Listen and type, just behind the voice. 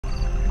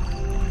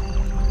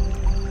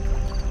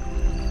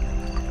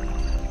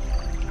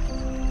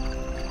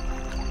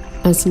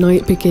As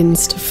night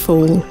begins to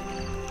fall,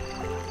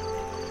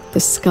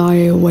 the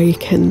sky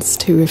awakens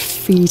to a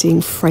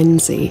feeding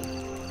frenzy.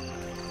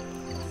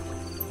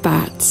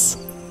 Bats,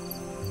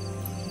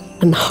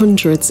 and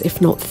hundreds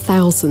if not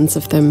thousands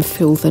of them,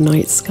 fill the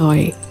night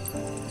sky.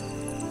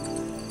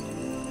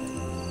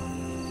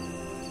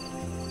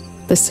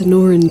 The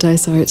Sonoran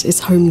Desert is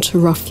home to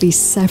roughly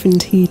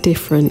 70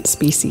 different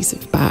species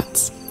of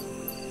bats.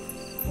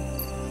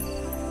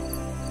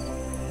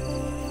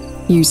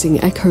 Using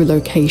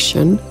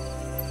echolocation,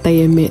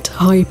 they emit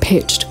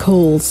high-pitched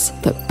calls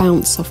that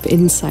bounce off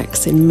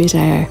insects in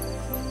mid-air.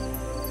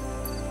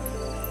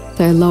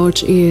 Their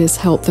large ears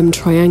help them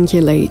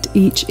triangulate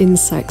each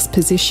insect's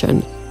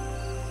position,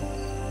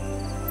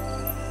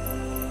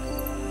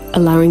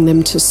 allowing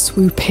them to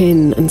swoop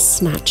in and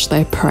snatch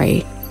their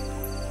prey.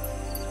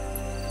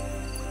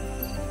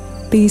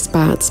 These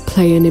bats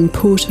play an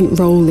important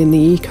role in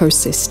the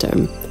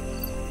ecosystem,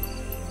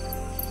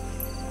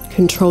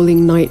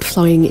 controlling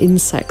night-flying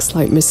insects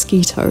like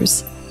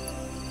mosquitoes